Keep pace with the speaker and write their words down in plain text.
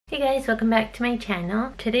Hey guys, welcome back to my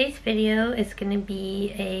channel. Today's video is going to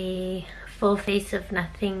be a full face of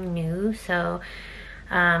nothing new, so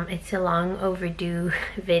it's a long overdue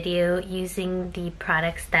video using the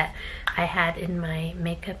products that I had in my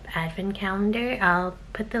makeup advent calendar. I'll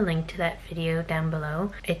put the link to that video down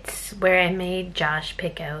below. It's where I made Josh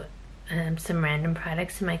pick out some random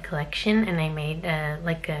products in my collection, and I made an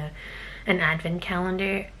advent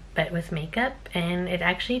calendar but with makeup, and it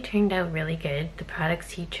actually turned out really good. The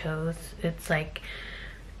products he chose, it's like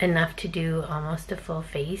enough to do almost a full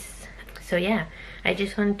face. So yeah, I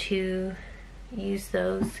just want to use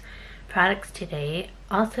those products today,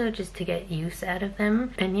 also just to get use out of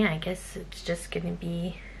them. And yeah, I guess it's just gonna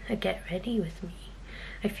be a get ready with me.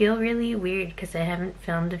 I feel really weird because I haven't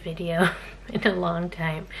filmed a video in a long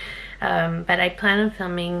time, but I plan on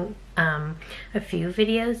filming a few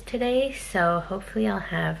videos today, so hopefully I'll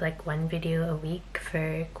have like one video a week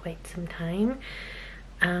for quite some time,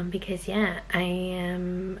 because yeah, I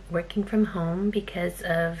am working from home because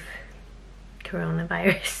of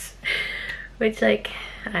coronavirus which, like,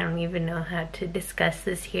 I don't even know how to discuss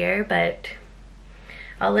this here, but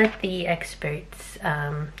I'll let the experts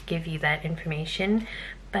give you that information.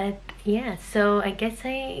 But yeah, so I guess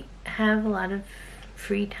I have a lot of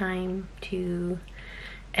free time to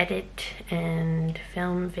edit and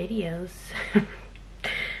film videos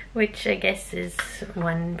which I guess is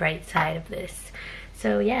one bright side of this.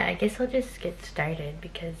 So yeah, I guess I'll just get started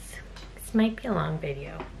because this might be a long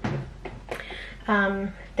video.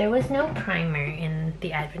 There was no primer in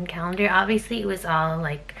the advent calendar. Obviously it was all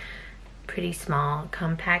like pretty small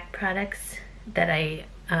compact products that I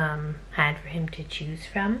had for him to choose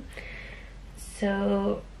from.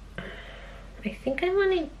 So I think I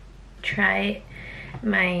want to try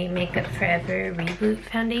my Makeup Forever Reboot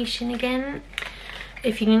foundation again.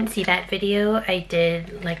 If you didn't see that video, I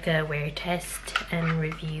did like a wear test and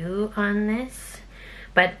review on this,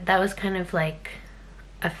 but that was kind of like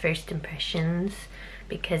a first impressions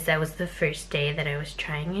because that was the first day that I was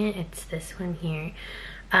trying it. It's this one here.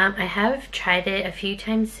 I have tried it a few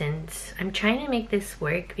times since. I'm trying to make this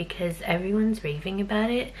work because everyone's raving about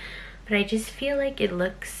it, but I just feel like it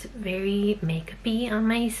looks very makeup-y on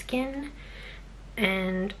my skin.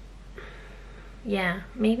 And yeah,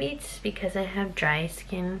 maybe it's because I have dry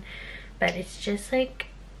skin, but it's just like,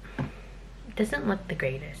 it doesn't look the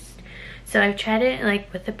greatest. So I've tried it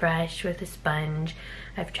like with a brush, with a sponge.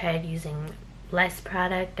 I've tried using less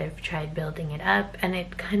product, I've tried building it up, and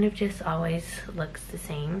it kind of just always looks the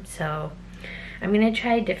same. So I'm gonna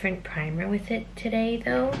try a different primer with it today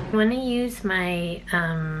though. I want to use my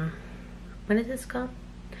what is this called?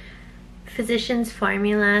 Physicians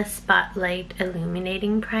Formula Spotlight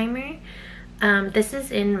Illuminating Primer. This is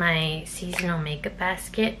in my seasonal makeup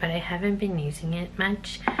basket, but I haven't been using it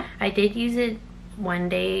much. I did use it one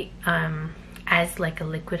day as like a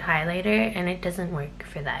liquid highlighter, and it doesn't work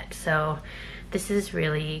for that. So this is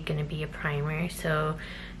really gonna be a primer, so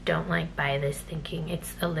don't like buy this thinking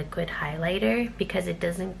it's a liquid highlighter because it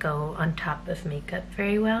doesn't go on top of makeup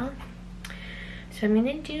very well. So I'm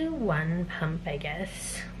gonna do one pump, I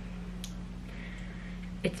guess.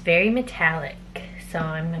 It's very metallic, so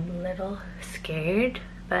I'm a little scared,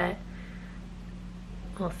 but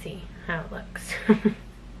we'll see how it looks.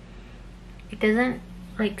 It doesn't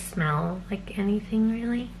like smell like anything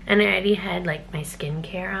really, and I already had like my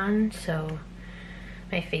skincare on, so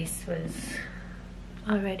my face was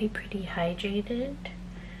already pretty hydrated.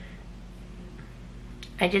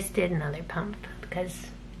 I just did another pump because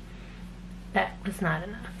that was not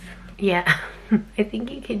enough. Yeah, I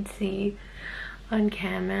think you can see on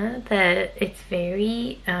camera that it's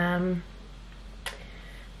very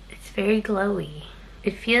glowy.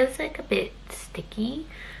 It feels like a bit sticky,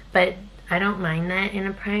 but I don't mind that in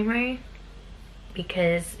a primer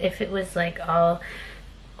because if it was like all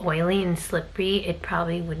oily and slippery, it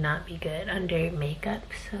probably would not be good under makeup.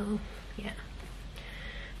 So yeah,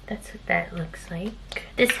 that's what that looks like.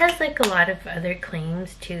 This has like a lot of other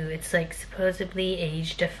claims too. It's like supposedly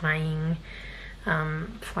age defying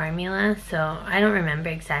formula, so I don't remember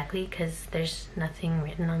exactly because there's nothing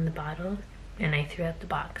written on the bottle and I threw out the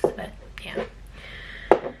box, but yeah.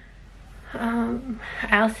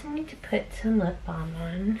 I also need to put some lip balm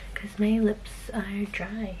on because my lips are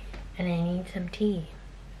dry and I need some tea.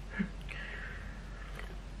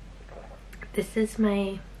 This is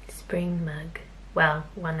my spring mug. Well,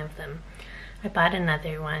 one of them. I bought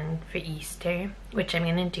another one for Easter, which I'm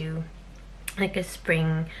gonna do like a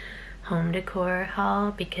spring home decor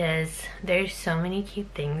haul because there's so many cute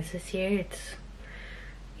things this year. It's,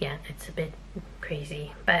 yeah, it's a bit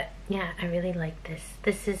crazy. But yeah, I really like this.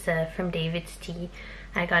 This is from David's Tea.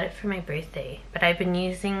 I got it for my birthday, but I've been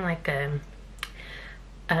using like a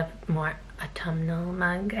more autumnal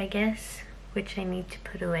mug, I guess, which I need to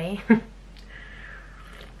put away.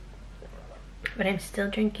 But I'm still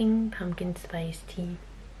drinking pumpkin spice tea.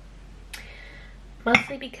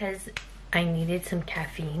 Mostly because I needed some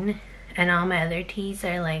caffeine, and all my other teas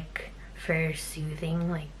are like for soothing,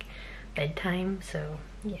 like bedtime, so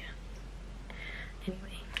yeah.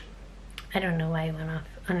 Anyway, I don't know why I went off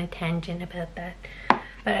on a tangent about that,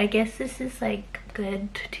 but I guess this is like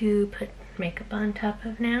good to put makeup on top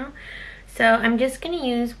of now. So I'm just gonna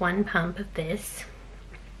use one pump of this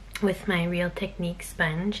with my Real Technique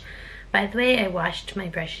sponge. By the way, I washed my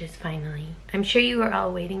brushes finally. I'm sure you were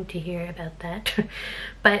all waiting to hear about that.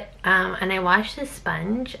 But and I washed the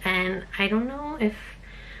sponge, and I don't know if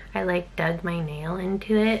I like dug my nail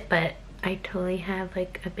into it, but I totally have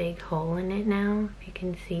like a big hole in it now, if you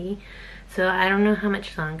can see. So I don't know how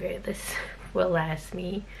much longer this will last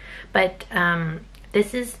me. But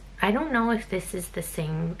this is, I don't know if this is the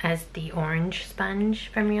same as the orange sponge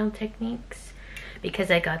from Real Techniques,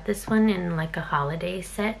 because I got this one in like a holiday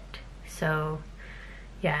set. So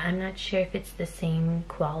yeah, I'm not sure if it's the same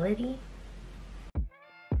quality.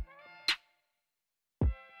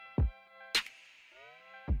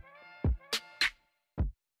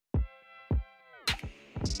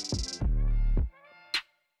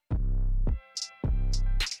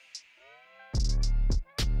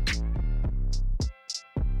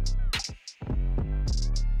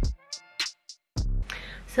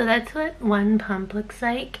 So that's what one pump looks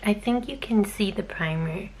like. I think you can see the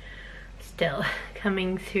primer still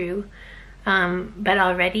coming through, but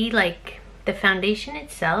already like the foundation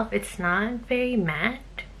itself, it's not very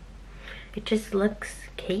matte. It just looks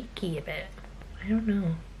cakey a bit. I don't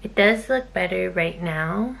know. It does look better right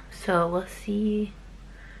now, so we'll see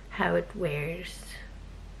how it wears.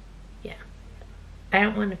 Yeah, I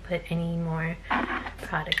don't want to put any more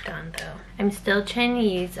product on though. I'm still trying to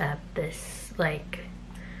use up this like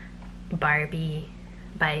Barbie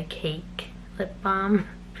by Cake lip balm.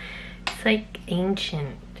 It's like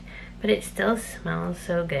ancient, but it still smells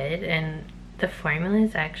so good, and the formula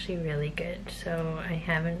is actually really good, so I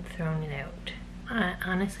haven't thrown it out. I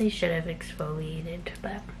honestly should have exfoliated,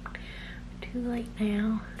 but too late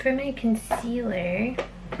now. For my concealer,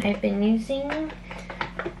 I've been using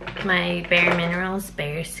my Bare Minerals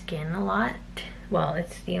Bare Skin a lot. Well,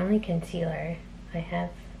 it's the only concealer I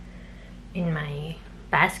have in my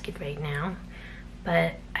basket right now,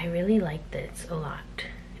 but I really like this a lot.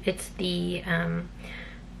 It's the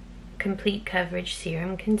Complete Coverage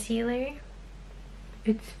Serum Concealer.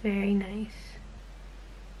 It's very nice.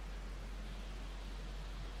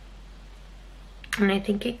 And I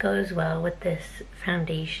think it goes well with this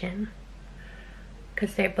foundation,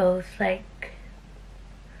 because they're both like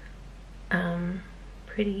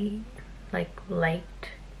pretty like light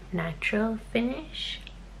natural finish.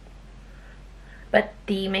 But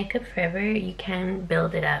the Makeup Forever, you can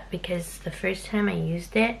build it up, because the first time I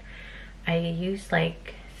used it, I used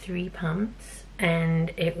like 3 pumps,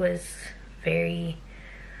 and it was very,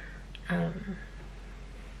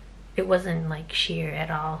 it wasn't like sheer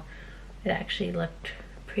at all. It actually looked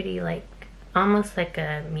pretty like, almost like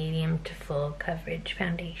a medium to full coverage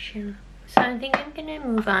foundation. So I think I'm gonna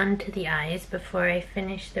move on to the eyes before I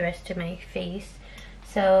finish the rest of my face.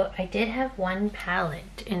 So I did have one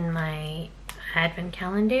palette in my advent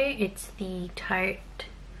calendar. It's the Tarte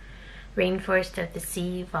Rainforest of the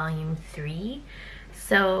Sea Volume 3.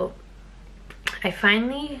 So I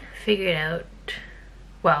finally figured out,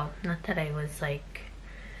 well, not that I was like,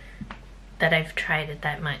 that I've tried it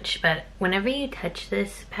that much, but whenever you touch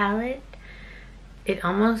this palette, it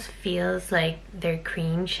almost feels like they're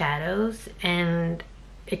cream shadows, and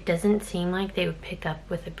it doesn't seem like they would pick up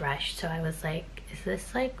with a brush. So I was like, is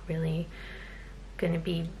this like really gonna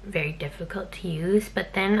be very difficult to use?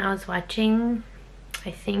 But then I was watching,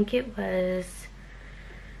 I think it was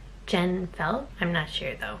Jen Felt, I'm not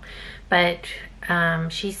sure though, but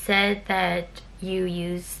she said that you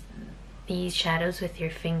use these shadows with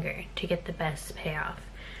your finger to get the best payoff.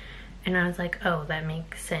 And I was like, oh, that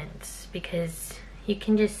makes sense, because you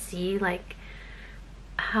can just see like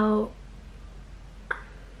how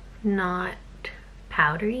not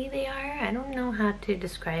powdery they are. I don't know how to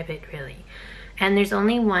describe it really. And there's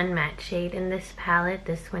only one matte shade in this palette,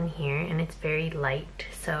 this one here, and it's very light.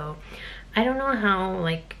 So I don't know how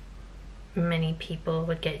like many people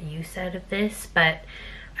would get use out of this, but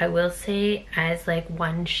I will say, as like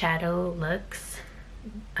one shadow looks,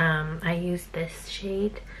 I used this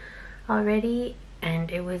shade already and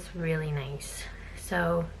it was really nice.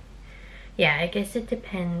 So yeah, I guess it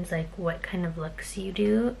depends like what kind of looks you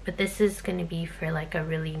do, but this is going to be for like a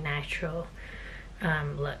really natural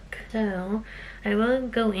look. So I will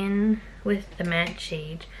go in with the matte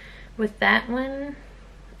shade. With that one,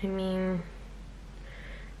 I mean,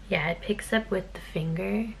 yeah, it picks up with the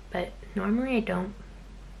finger, but normally I don't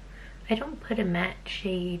put a matte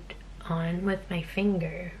shade on with my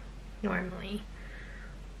finger normally.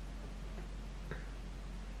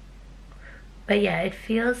 But yeah, it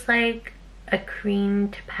feels like a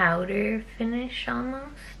creamed powder finish almost.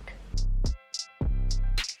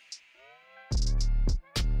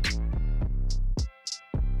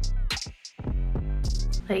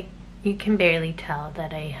 Like, you can barely tell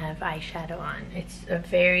that I have eyeshadow on. It's a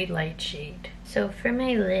very light shade. So for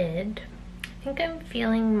my lid, I think I'm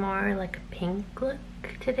feeling more like a pink look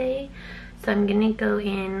today. So I'm gonna go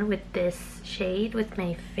in with this shade with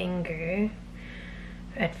my finger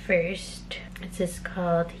at first. This is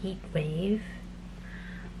called Heat Wave.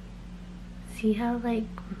 See how like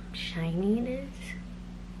shiny it is?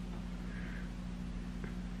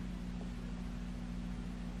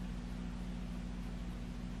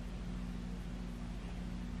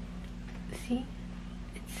 See?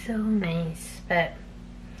 It's so nice, but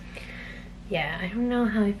yeah, I don't know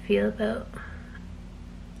how I feel about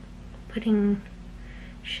putting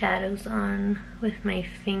shadows on with my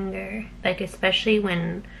finger, like especially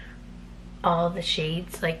when all the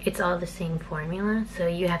shades, like it's all the same formula, so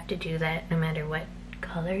you have to do that no matter what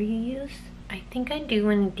color you use. I think I do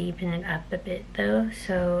want to deepen it up a bit though,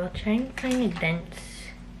 so I'll try and find a dense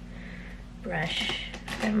brush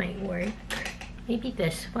that might work. Maybe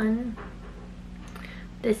this one.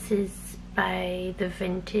 This is by the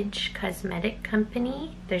Vintage Cosmetic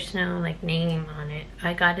Company. There's no like name on it.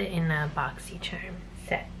 I got it in a BoxyCharm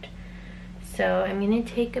set. So I'm gonna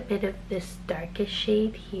take a bit of this darkest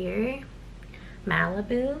shade here,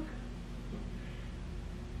 Malibu.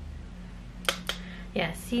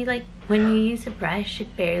 Yeah, see, like when you use a brush,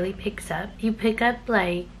 it barely picks up. You pick up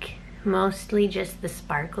like mostly just the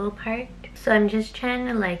sparkle part. So I'm just trying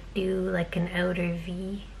to like do like an outer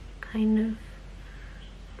V kind of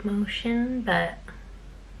motion, but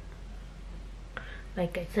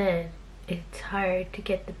like I said, it's hard to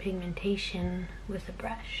get the pigmentation with a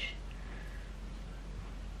brush.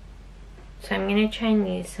 So I'm gonna try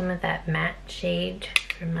and use some of that matte shade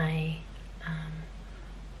for my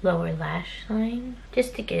lower lash line,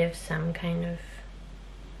 just to give some kind of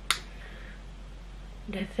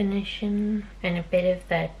definition, and a bit of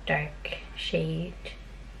that dark shade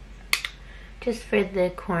just for the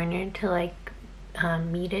corner to like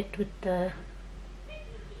meet it with the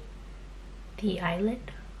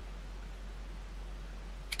eyelid.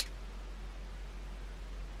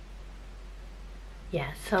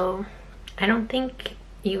 Yeah, so I don't think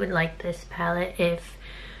you would like this palette if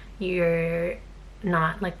you're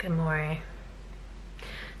not like a more,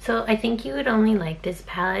 so I think you would only like this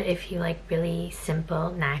palette if you like really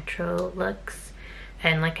simple natural looks,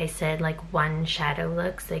 and like I said, like one shadow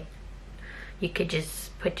looks. Like you could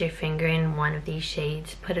just put your finger in one of these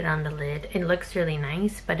shades, put it on the lid. It looks really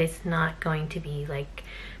nice, but it's not going to be like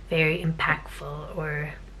very impactful,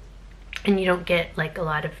 or, and you don't get like a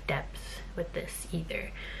lot of depth with this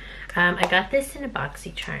either. I got this in a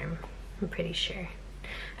BoxyCharm, I'm pretty sure.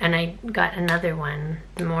 And I got another one,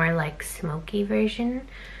 the more like smoky version,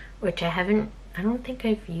 which I don't think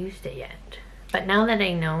I've used it yet. But now that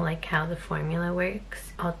I know like how the formula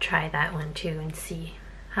works, I'll try that one too and see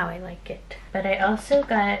how I like it. But I also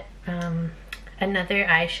got another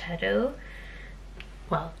eyeshadow.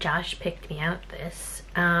 Well, Josh picked me out this.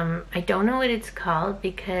 I don't know what it's called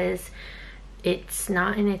because it's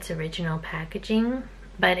not in its original packaging,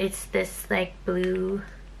 but it's this like blue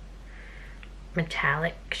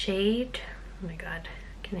metallic shade. Oh my god,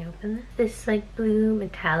 can I open this? This like blue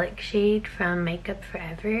metallic shade from Makeup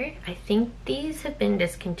Forever. I think these have been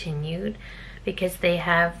discontinued because they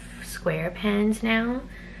have square pans now,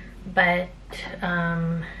 but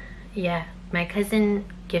yeah, my cousin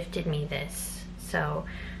gifted me this, so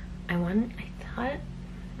I thought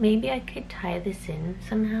maybe I could tie this in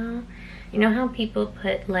somehow. You know how people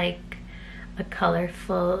put like a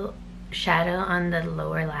colorful shadow on the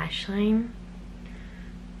lower lash line?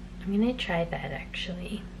 I'm gonna try that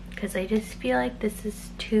actually, because I just feel like this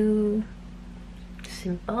is too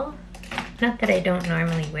simple. Not that I don't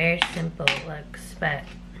normally wear simple looks, but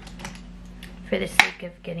for the sake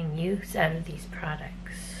of getting use out of these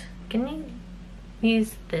products, can you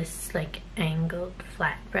use this like angled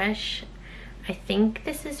flat brush? I think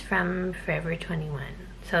this is from Forever 21,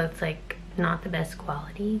 so it's like not the best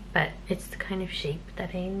quality, but it's the kind of shape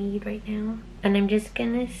that I need right now. And I'm just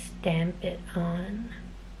gonna stamp it on.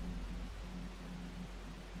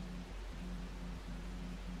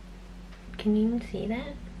 Can you even see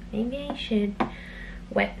that? Maybe I should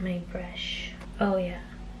wet my brush. Oh yeah.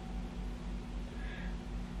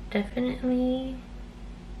 Definitely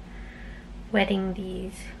wetting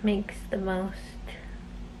these makes the most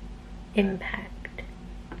impact.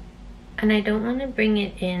 And I don't want to bring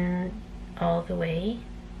it in all the way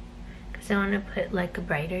because I want to put like a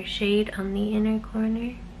brighter shade on the inner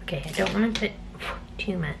corner. Okay, I don't want to put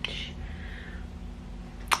too much,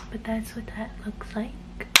 but that's what that looks like.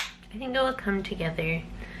 I think it will come together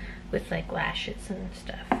with like lashes and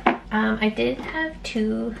stuff. I did have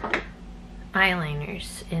 2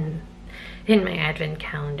 eyeliners in my advent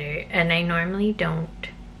calendar, and I normally don't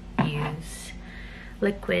use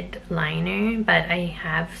liquid liner, but I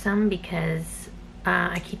have some because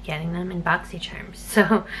I keep getting them in BoxyCharms.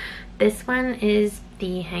 So this one is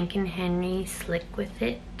the Hank & Henry Slick With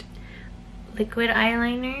It liquid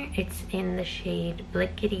eyeliner. It's in the shade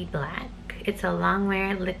Blickity Black. It's a long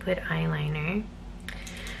wear liquid eyeliner.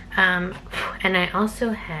 And I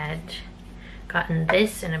also had gotten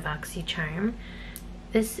this in a BoxyCharm.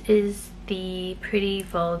 This is the Pretty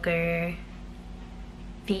Vulgar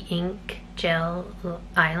The Ink Gel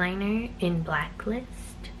Eyeliner in Blacklist.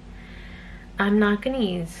 I'm not going to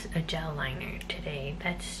use a gel liner today.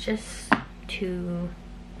 That's just too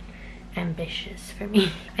ambitious for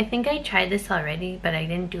me. I think I tried this already, but I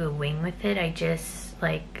didn't do a wing with it. I just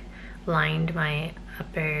like lined my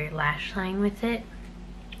upper lash line with it.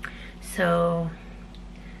 So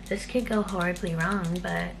this could go horribly wrong,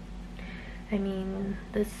 but I mean,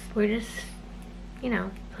 we're just, you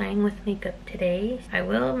know, playing with makeup today. I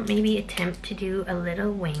will maybe attempt to do a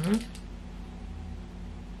little wing.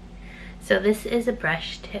 So this is a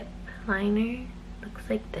brush tip liner. Looks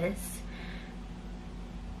like this.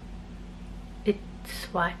 It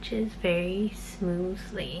swatches very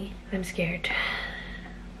smoothly. I'm scared.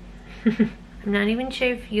 I'm not even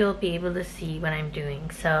sure if you'll be able to see what I'm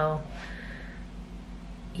doing, so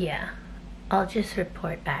yeah, I'll just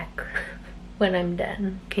report back when I'm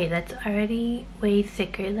done. Okay, that's already way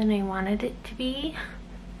thicker than I wanted it to be.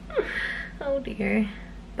 Oh dear.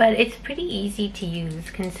 But it's pretty easy to use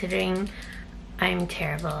considering I'm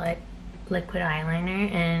terrible at liquid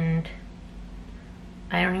eyeliner, and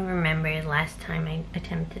I don't even remember the last time I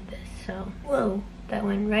attempted this, so whoa, that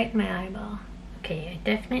went right in my eyeball. Okay, I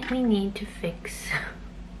definitely need to fix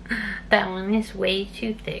that one. Is way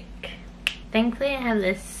too thick. Thankfully I have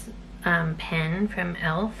this pen from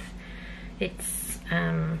e.l.f. It's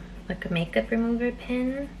like a makeup remover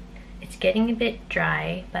pen. It's getting a bit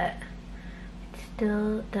dry, but it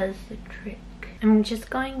still does the trick. I'm just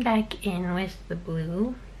going back in with the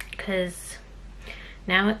blue because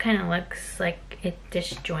now it kind of looks like it's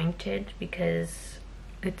disjointed because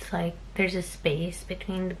it's like there's a space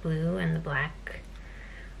between the blue and the black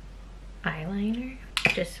eyeliner.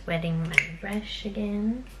 Just wetting my brush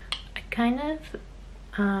again. I kind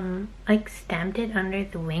of like stamped it under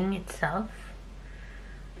the wing itself.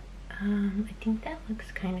 I think that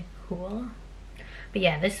looks kind of cool. But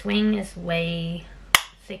yeah, this wing is way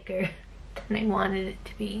thicker than I wanted it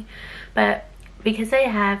to be. But because I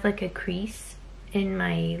have like a crease in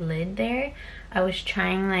my lid there, I was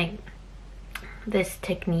trying like this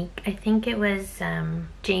technique. I think it was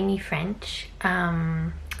Jamie French.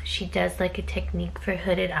 She does like a technique for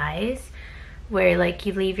hooded eyes where like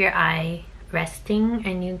you leave your eye resting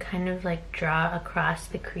and you kind of like draw across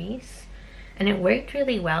the crease, and it worked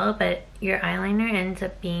really well, but your eyeliner ends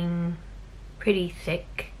up being pretty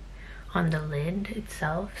thick on the lid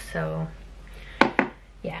itself. So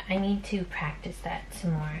yeah, I need to practice that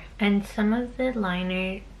some more. And some of the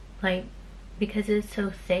liner, like because it's so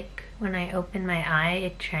thick, when I open my eye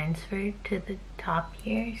it transferred to the top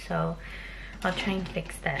here, so I'll try and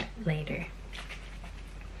fix that later.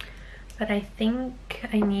 But I think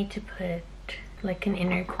I need to put like an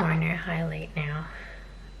inner corner highlight now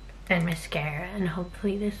and mascara, and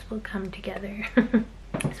hopefully this will come together.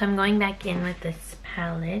 So I'm going back in with this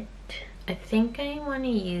palette. I think I want to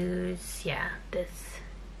use, yeah, this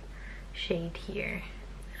shade here,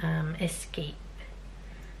 Escape.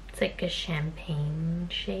 It's like a champagne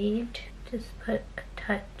shade. Just put a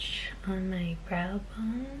touch on my brow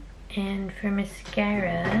bone. And for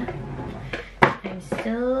mascara, I'm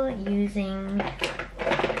still using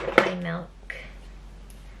my Milk.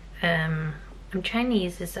 I'm trying to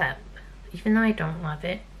use this up, even though I don't love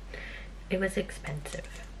it. It was expensive.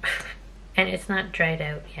 And it's not dried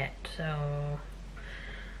out yet, so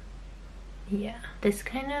yeah. This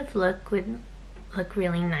kind of look would look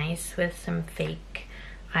really nice with some fake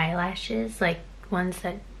eyelashes, like ones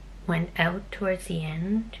that went out towards the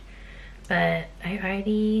end. But I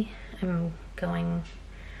already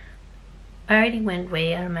went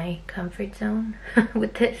way out of my comfort zone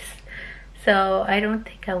with this, so I don't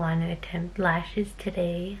think I want to attempt lashes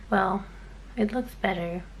today. Well, it looks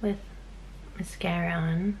better with mascara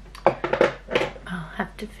on. I'll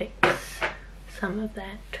have to fix some of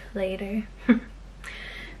that later.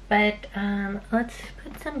 But let's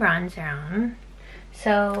put some bronzer on.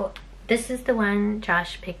 So this is the one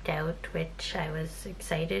Josh picked out, which I was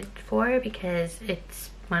excited for because it's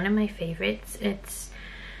one of my favorites. It's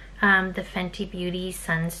the Fenty Beauty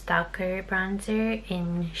Sunstalker bronzer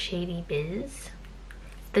in Shady Biz.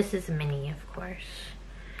 This is a mini, of course.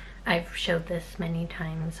 I've showed this many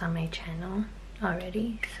times on my channel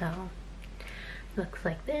already, so it looks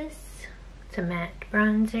like this. It's a matte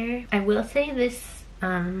bronzer. I will say this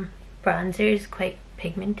bronzer is quite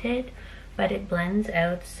pigmented, but it blends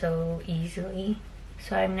out so easily,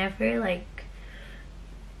 so I'm never like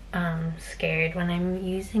scared when I'm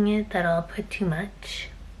using it that I'll put too much.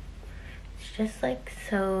 It's just like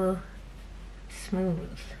so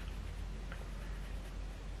smooth.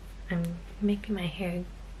 I'm making my hair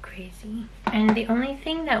crazy. And the only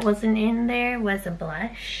thing that wasn't in there was a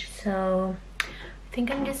blush, so I think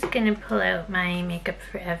I'm just gonna pull out my Makeup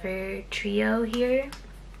Forever trio here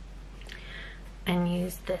and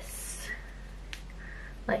use this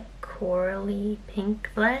like corally pink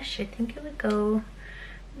blush. I think it would go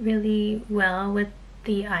really well with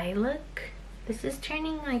the eye look. This is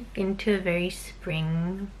turning like into a very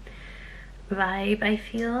spring vibe, I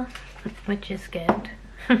feel, which is good.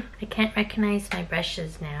 I can't recognize my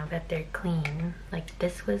brushes now that they're clean. Like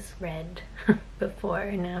this was red before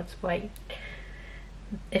and now it's white.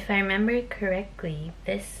 If I remember correctly,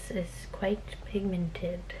 this is quite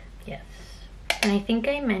pigmented. Yes. And I think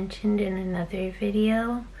I mentioned in another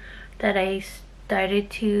video that I started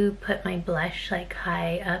to put my blush like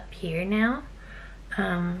high up here now.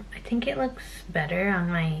 I think it looks better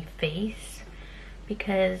on my face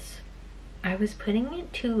because I was putting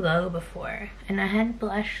it too low before and I had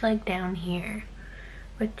blush like down here,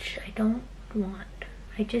 which I don't want.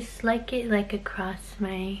 I just like it like across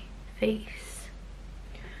my face.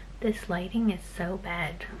 This lighting is so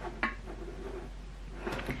bad.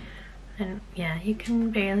 And yeah, you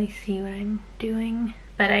can barely see what I'm doing,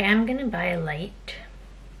 but I am gonna buy a light.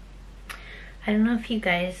 I don't know if you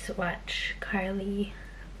guys watch Carly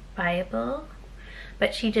Bible,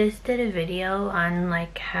 but she just did a video on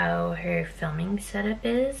like how her filming setup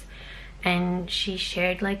is, and she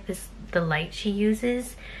shared like the light she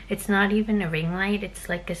uses. It's not even a ring light, it's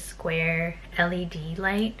like a square LED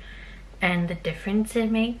light, and the difference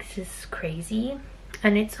it makes is crazy.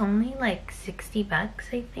 And it's only like 60 bucks,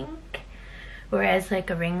 I think, whereas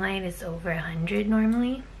like a ring light is over 100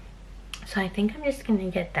 normally. So I think I'm just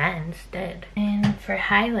gonna get that instead. And for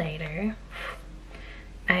highlighter,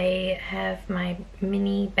 I have my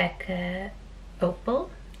mini Becca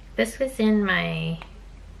Opal. This was in my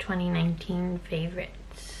 2019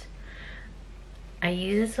 favorites. I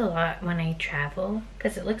use this a lot when I travel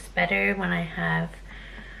because it looks better when I have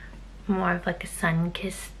more of like a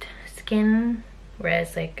sun-kissed skin,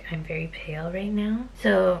 whereas like I'm very pale right now.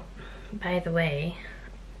 So by the way,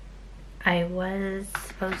 I was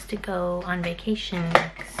supposed to go on vacation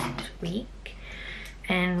next week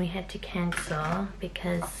and we had to cancel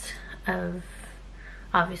because of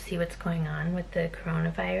obviously what's going on with the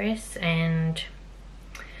coronavirus, and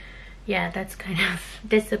yeah, that's kind of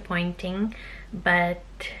disappointing, but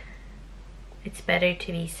it's better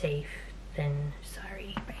to be safe than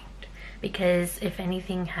sorry, right? Because if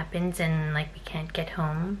anything happens and like we can't get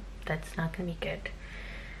home, that's not gonna be good.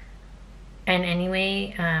 And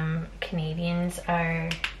anyway, Canadians are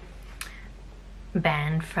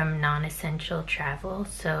banned from non-essential travel,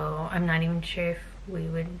 so I'm not even sure if we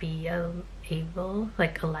would be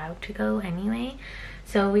allowed to go anyway.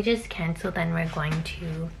 So we just canceled and we're going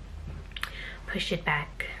to push it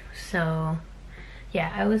back. So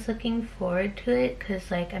yeah, I was looking forward to it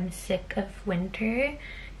because like I'm sick of winter.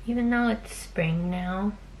 Even though it's spring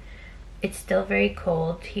now, it's still very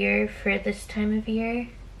cold here for this time of year.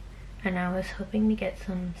 And I was hoping to get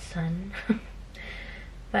some sun.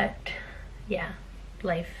 But yeah,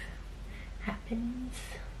 life happens.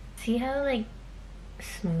 See how like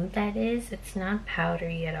smooth that is? It's not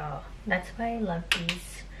powdery at all. That's why I love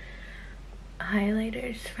these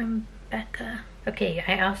highlighters from Becca. Okay,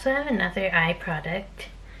 I also have another eye product.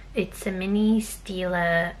 It's a mini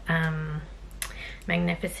Stila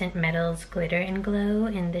Magnificent Metals Glitter and Glow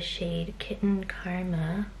in the shade Kitten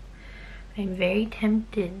Karma. I'm very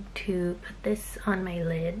tempted to put this on my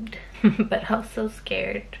lid, but also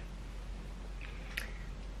scared.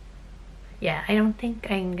 Yeah, I don't think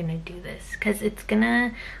I'm gonna do this because it's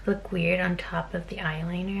gonna look weird on top of the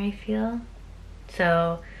eyeliner, I feel.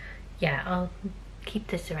 So yeah, I'll keep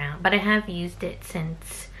this around. But I have used it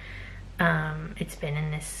since it's been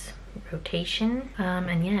in this rotation.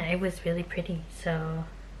 And yeah, it was really pretty. So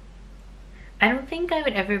I don't think I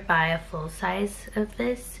would ever buy a full size of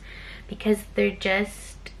this because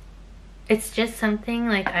it's just something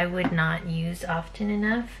like I would not use often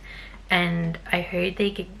enough, and I heard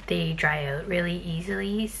they dry out really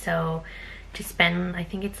easily, so to spend, I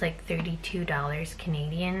think it's like $32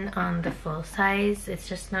 Canadian on the full size, it's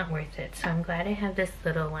just not worth it. So I'm glad I have this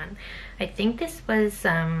little one. I think this was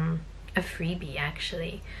a freebie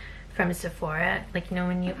actually from Sephora, like you know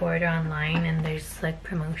when you order online and there's like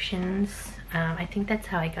promotions. I think that's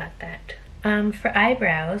how I got that. For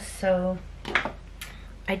eyebrows, so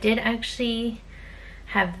I did actually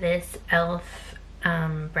have this e.l.f.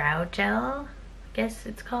 brow gel, I guess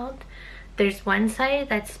it's called. There's one side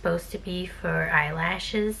that's supposed to be for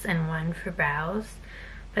eyelashes and one for brows,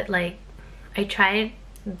 but like I tried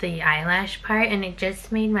the eyelash part and it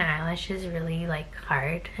just made my eyelashes really like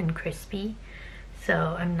hard and crispy,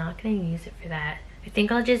 so I'm not gonna use it for that. I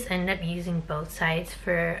think I'll just end up using both sides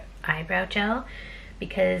for eyebrow gel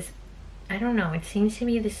because I don't know, it seems to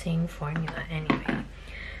be the same formula anyway.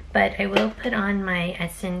 But I will put on my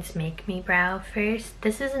Essence Make Me Brow first.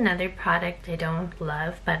 This is another product I don't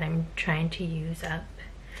love, but I'm trying to use up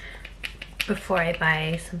before I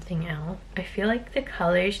buy something else. I feel like the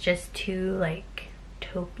color is just too like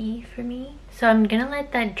taupey for me. So I'm gonna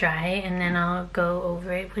let that dry and then I'll go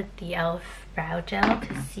over it with the e.l.f. brow gel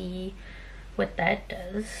to see what that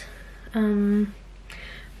does.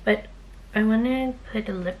 But I want to put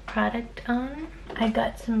a lip product on. I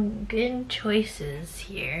got some good choices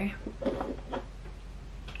here.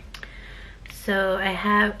 So I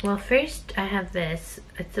have, well first I have this.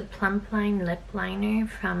 It's a plump line lip liner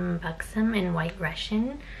from Buxom in White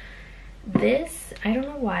Russian. This, I don't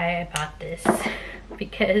know why I bought this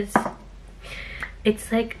because it's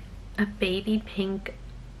like a baby pink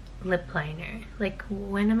lip liner. Like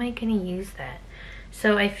when am I gonna use that?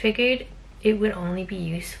 So I figured it would only be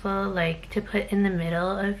useful like to put in the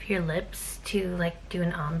middle of your lips to like do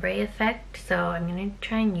an ombre effect, so I'm gonna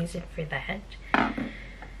try and use it for that.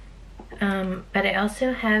 But I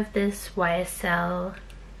also have this YSL,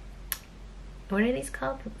 what are these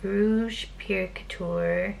called? Rouge Pure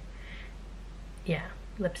Couture, yeah,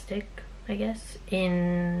 lipstick I guess,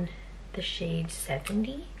 in the shade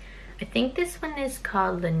 70. I think this one is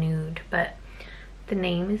called the Nude, but the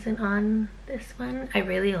name isn't on this one. I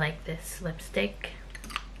really like this lipstick.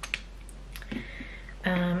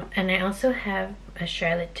 And I also have a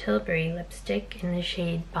Charlotte Tilbury lipstick in the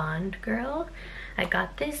shade Bond Girl. I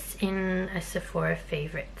got this in a Sephora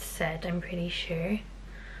Favorites set, I'm pretty sure.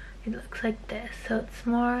 It looks like this, so it's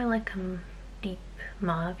more like a deep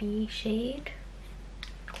mauve-y shade.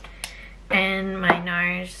 And my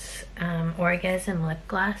NARS Orgasm lip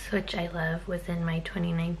gloss, which I love, was in my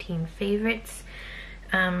 2019 favorites.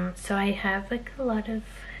 So I have like a lot of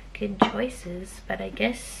good choices, but I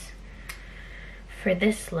guess for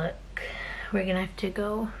this look we're gonna have to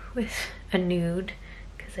go with a nude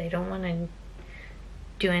because I don't want to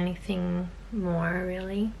do anything more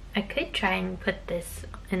really. I could try and put this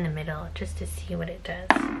in the middle just to see what it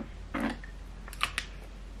does.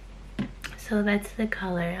 So that's the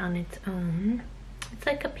color on its own. It's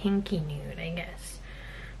like a pinky nude, I guess.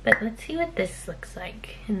 But let's see what this looks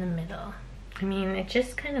like in the middle. I mean, it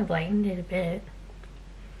just kind of lightened it a bit.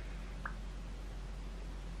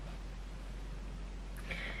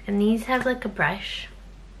 And these have like a brush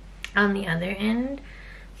on the other end,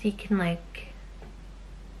 so you can like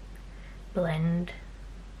blend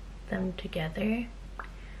them together,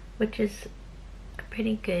 which is a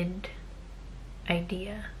pretty good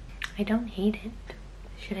idea. I don't hate it.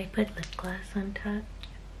 Should I put lip gloss on top?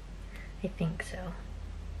 I think so.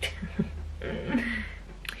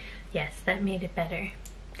 Yes, that made it better.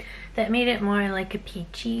 That made it more like a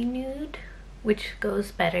peachy nude, which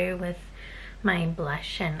goes better with my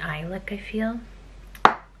blush and eye look, I feel.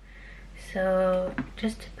 So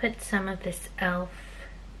just to put some of this e.l.f.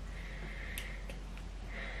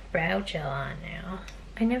 brow gel on now.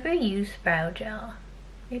 I never use brow gel.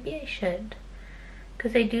 Maybe I should,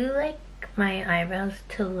 because I do like my eyebrows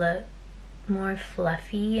to look more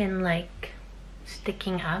fluffy and like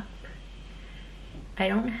sticking up. I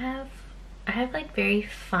have like very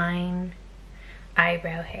fine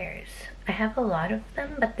eyebrow hairs. I have a lot of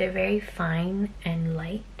them, but they're very fine and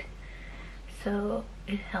light, so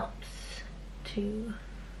it helps. to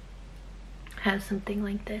have something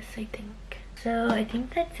like this, I think. So I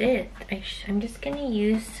think that's it. I'm just gonna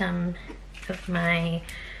use some of my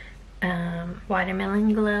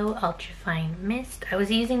Watermelon Glow Ultrafine Mist. I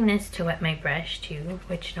was using this to wet my brush too,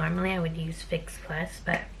 which normally I would use Fix Plus,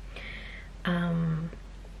 but I'm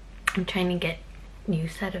trying to get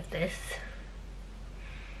use out of this.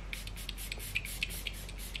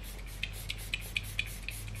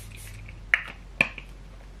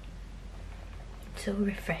 So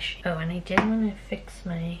refreshing. Oh, and I did want to fix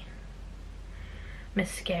my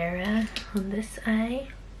mascara on this eye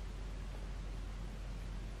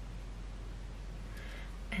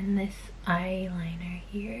and this eyeliner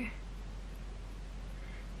here.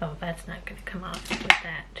 Oh, that's not gonna come off with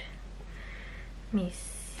that. Let me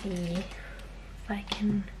see if I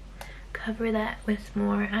can cover that with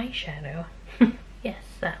more eyeshadow. Yes,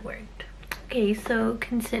 that worked. Okay, so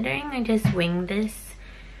considering I just winged this,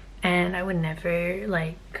 and I would never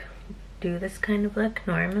like do this kind of look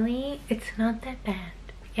normally, it's not that bad.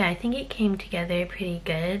 Yeah, I think it came together pretty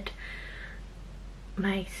good.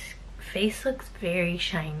 My face looks very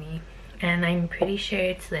shiny, and I'm pretty sure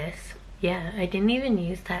it's this. Yeah, I didn't even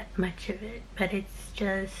use that much of it, but it's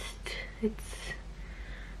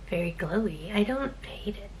very glowy. I don't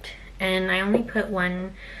hate it. And I only put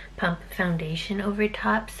one pump of foundation over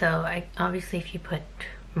top, so obviously if you put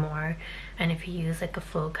more and if you use like a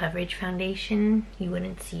full coverage foundation, you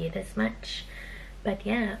wouldn't see it as much. But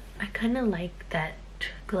yeah, I kind of like that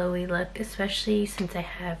glowy look, especially since I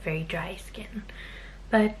have very dry skin.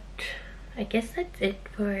 But I guess that's it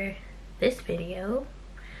for this video.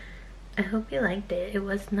 I hope you liked it. It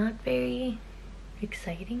was not very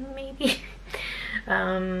exciting, maybe.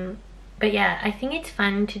 But yeah, I think it's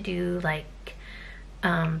fun to do like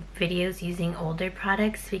videos using older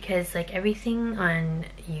products, because like everything on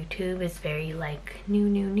YouTube is very like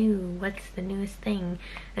new, what's the newest thing,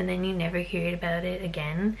 and then you never hear about it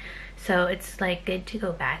again. So it's like good to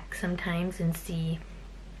go back sometimes and see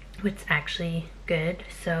what's actually good.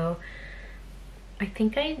 So I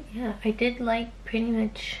think I did like pretty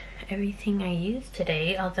much everything I used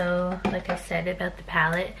today, although like I said about the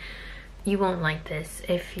palette, you won't like this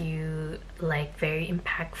if you like very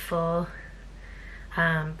impactful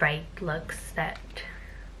bright looks that,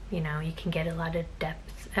 you know, you can get a lot of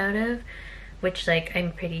depth out of, which like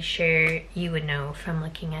I'm pretty sure you would know from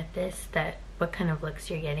looking at this that what kind of looks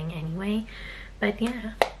you're getting anyway. But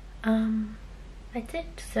yeah, that's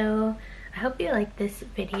it. So I hope you liked this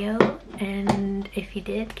video, and if you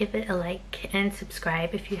did, give it a like and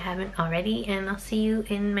subscribe if you haven't already, and I'll see you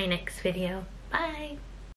in my next video. Bye!